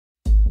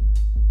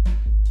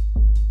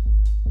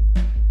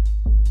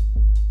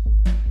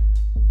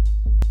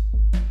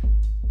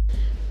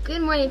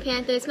morning,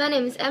 Panthers. My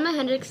name is Emma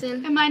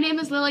Hendrickson. And my name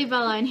is Lily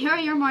Vella, and here are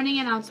your morning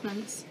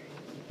announcements.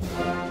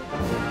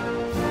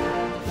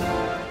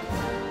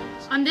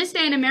 On this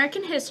day in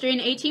American history, in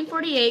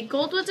 1848,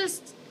 gold was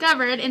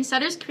discovered in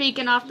Sutter's Creek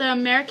and off the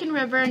American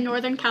River in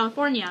Northern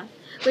California,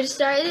 which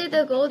started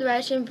the gold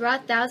rush and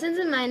brought thousands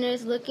of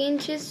miners looking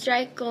to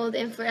strike gold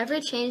and forever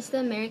change the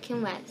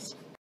American West.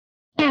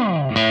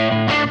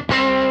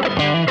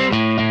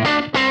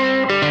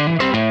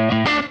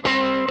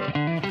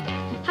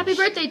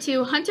 Happy birthday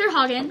to Hunter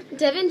Hagen,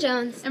 Devin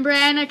Jones, and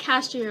Brianna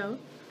Castro.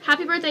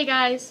 Happy birthday,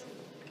 guys.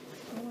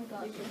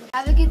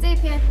 Have a good day,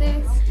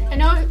 Panthers.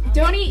 And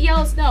don't eat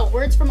yellow snow.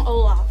 Words from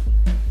Olaf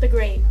the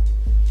Great.